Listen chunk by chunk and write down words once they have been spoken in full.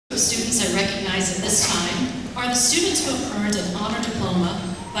students I recognize at this time are the students who have earned an honor diploma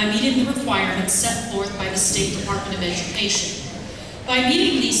by meeting the requirements set forth by the State Department of Education. By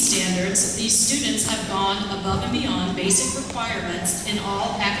meeting these standards, these students have gone above and beyond basic requirements in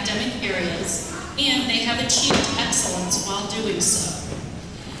all academic areas, and they have achieved excellence while doing so.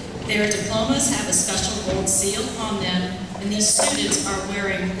 Their diplomas have a special gold seal on them, and these students are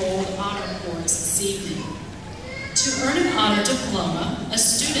wearing gold honor cords this evening. To earn an honor diploma, a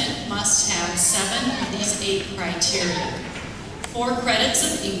student must have 7 of these 8 criteria: 4 credits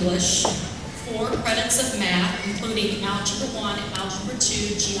of English, 4 credits of math, including Algebra 1, Algebra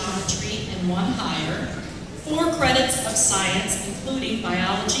 2, Geometry, and 1 higher, 4 credits of science, including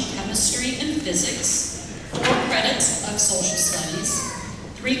biology, chemistry, and physics, 4 credits of social studies,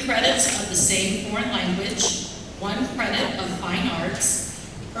 3 credits of the same foreign language, 1 credit of fine arts,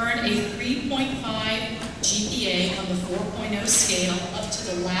 earn a 3.5 GPA on the 4.0 scale up to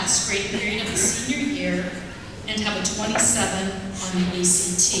the last grade period of the senior year, and have a 27 on the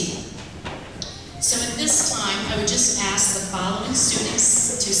ACT. So at this time, I would just ask the following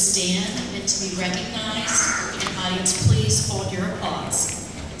students to stand and to be recognized. And audience, please hold your applause.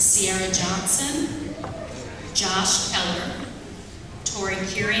 Sierra Johnson, Josh Keller, Tori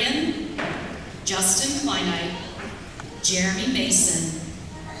Kirian, Justin Kleinite, Jeremy Mason,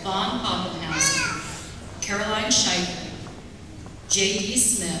 Vaughn Poppenhausen, Caroline Scheiter, J.D.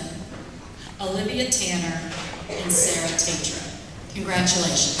 Smith, Olivia Tanner, and Sarah Tetra.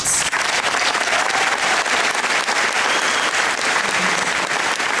 Congratulations.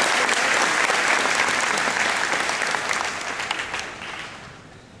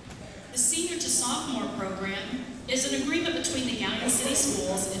 The Senior to Sophomore program is an agreement between the Galion City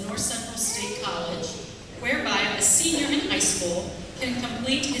Schools and North Central State College, whereby a senior in high school can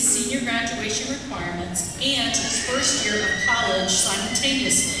complete his senior graduation requirements and his first year of college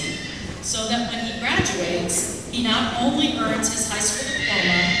simultaneously, so that when he graduates, he not only earns his high school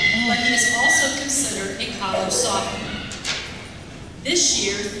diploma, but he is also considered a college sophomore. This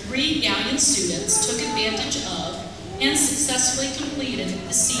year, 3 Galion students took advantage of and successfully completed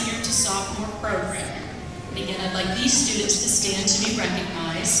the Senior to Sophomore program. And again, I'd like these students to stand to be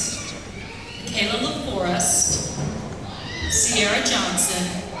recognized. Kayla LaForest, Sierra Johnson,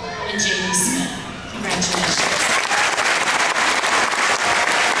 and J.D. Smith. Congratulations.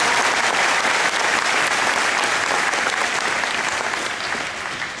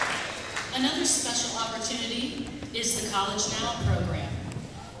 Another special opportunity is the College Now program.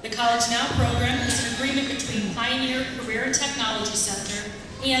 The College Now program is an agreement between Pioneer Career and Technology Center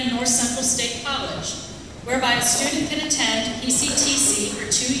and North Central State College, whereby a student can attend PCTC for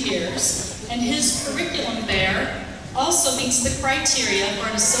 2 years, and his curriculum there also meets the criteria for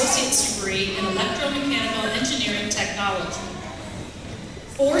an associate's degree in electromechanical engineering technology.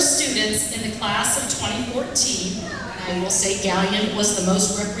 4 students in the class of 2014, I will say Galion was the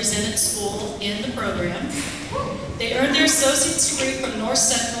most represented school in the program. They earned their associate's degree from North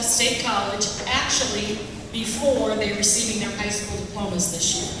Central State College actually before they receiving their high school diplomas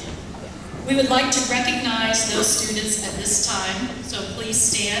this year. We would like to recognize those students at this time, so please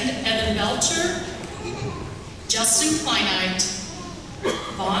stand. Evan Belcher, Justin Kleinite,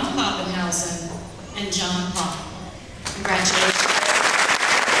 Vaughn Poppenhausen, and John Pop. Congratulations.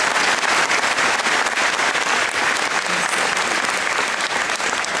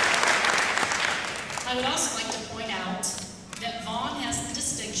 I would also like to point out that Vaughn has the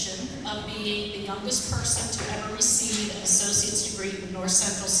distinction of being the youngest person to ever receive an associate's degree from North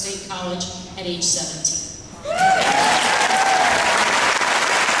Central State College at age 17.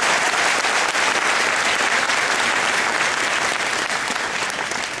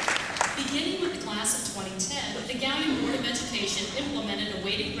 Beginning with the class of 2010, the Galion Board of Education implemented a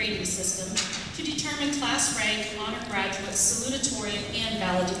weighted grading system to determine class rank, honor graduates, salutatorian, and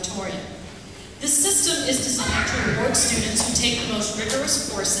valedictorian. This system is designed to reward students who take the most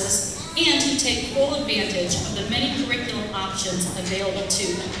rigorous courses and who take full advantage of the many curriculum options available to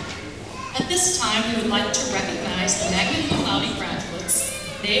them. At this time, we would like to recognize the magna cum laude graduates.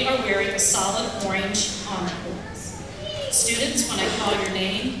 They are wearing solid orange honor cords. Students, when I call your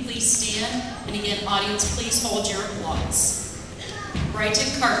name, please stand. And again, audience, please hold your applause.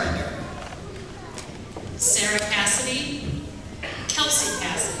 Brighton Carpenter, Sarah Cassidy, Kelsey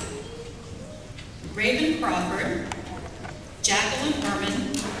Cassidy, Raven Crawford, Jacqueline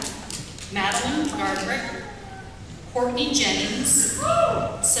Herman, Madeline Gardrick, Courtney Jennings,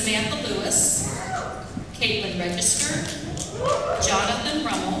 Samantha Lewis, Caitlin Register, Jonathan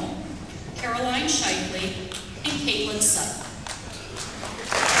Rummel, Caroline Shifley, and Caitlin Sutton.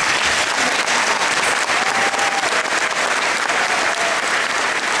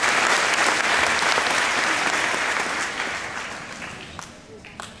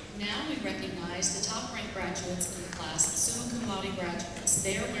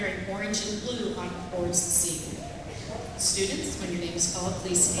 names called,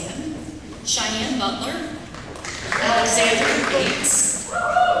 please stand. Cheyenne Butler, Alexandra Gates,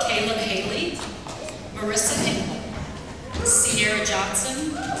 Caleb Haley, Marissa Hinkle, Sierra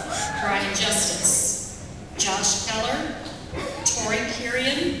Johnson, Brian Justice, Josh Keller, Tori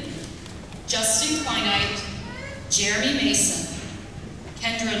Kurian, Justin Kleinite, Jeremy Mason,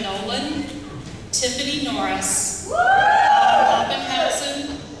 Kendra Nolan, Tiffany Norris, Bob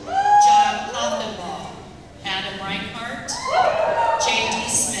Hoppenhausen, John Hoffenball, Adam Reinhardt, J.D.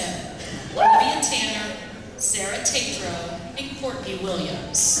 Smith, Olivia Tanner, Sarah Tatro, and Courtney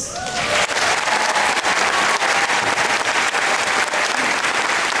Williams.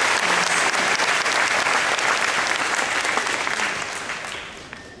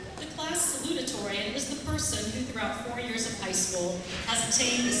 The class salutatorian is the person who throughout 4 years of high school has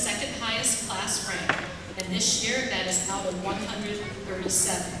attained the second highest class rank, and this year that is out of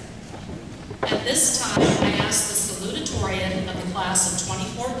 137. At this time, I ask the salutatorian of the class of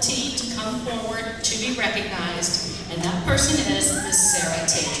 2014 to come forward to be recognized, and that person is Ms. Sarah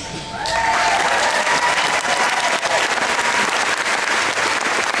Tatro.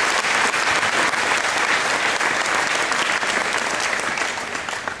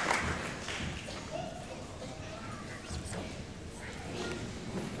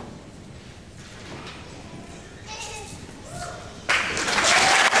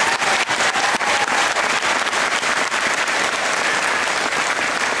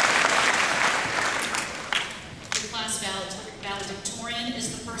 Valedictorian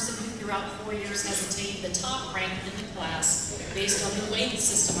is the person who throughout 4 years has attained the top rank in the class based on the weight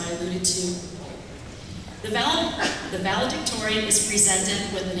system I alluded to. The valedictorian is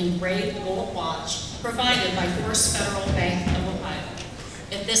presented with an engraved gold watch provided by First Federal Bank of Ohio.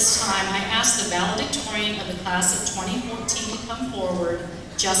 At this time, I ask the valedictorian of the class of 2014 to come forward,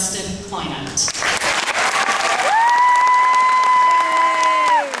 Justin Kleinite.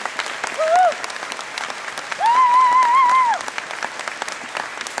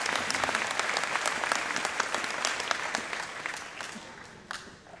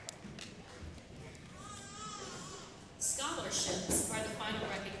 Scholarships are the final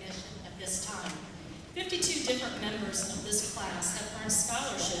recognition at this time. 52 different members of this class have earned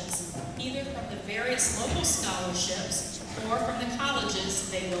scholarships either from the various local scholarships or from the colleges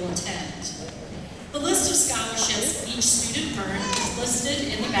they will attend. The list of scholarships each student earned is listed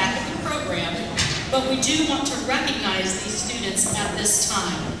in the back of the program, but we do want to recognize these students at this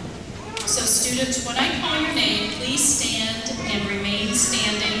time. So students, when I call your name, please stand and remain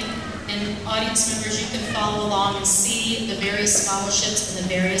standing. And audience members, you can follow along and see the various scholarships and the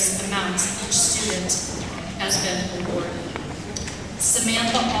various amounts each student has been awarded.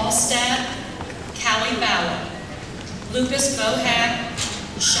 Samantha Allstat, Callie Bauer, Lucas Bohack,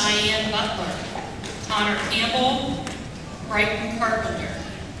 Cheyenne Butler, Connor Campbell, Brighton Carpenter,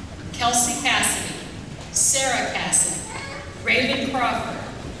 Kelsey Cassidy, Sarah Cassidy, Raven Crawford,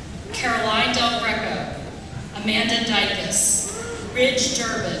 Caroline Del Greco, Amanda Dykus, Ridge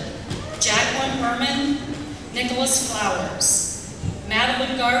Durbin, Jacqueline Berman, Nicholas Flowers,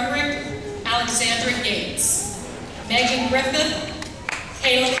 Madeline Garbrick, Alexandra Gates, Megan Griffith,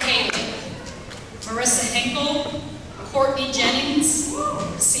 Caleb Haley, Marissa Hinkle, Courtney Jennings,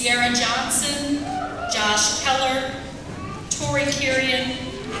 Sierra Johnson, Josh Keller, Tori Kurian,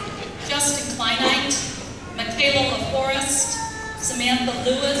 Justin Kleinite, Michaela LaForest, Samantha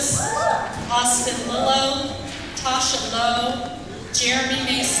Lewis, Austin Lillo, Tasha Lowe, Jeremy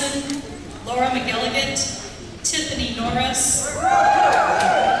Mason, Laura McGilligan, Tiffany Norris,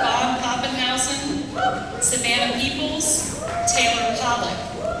 Bob Poppenhausen, Savannah Peoples, Taylor Pollock,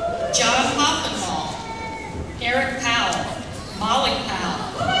 John Hoffenball, Eric Powell, Molly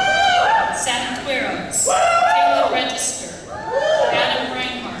Powell, Satin Quiros, Caleb Register, Adam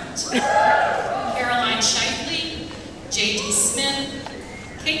Reinhardt, Caroline Shifley, J.D. Smith,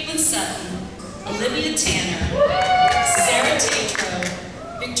 Caitlin Sutton, Olivia Tanner, Sarah Tatro,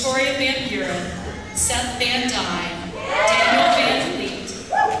 Victoria Van Buren, Seth Van Dyne, Daniel Van Fleet,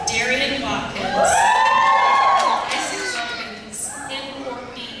 Darian Watkins, Isaac Wilkins, and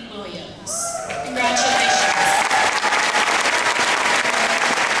Courtney Williams. Congratulations.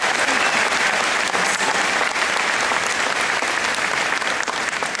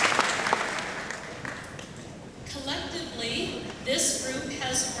 Collectively, this group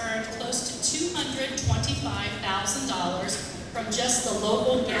has earned close to $225,000 from just the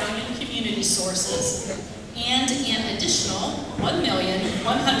local Galion community sources and an additional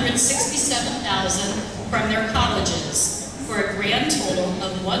 $1,167,000 from their colleges for a grand total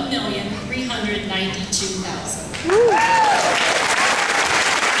of $1,392,000.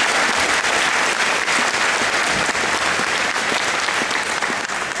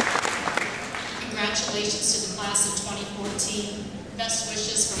 team. Best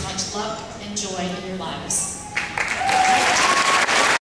wishes for much luck and joy in your lives.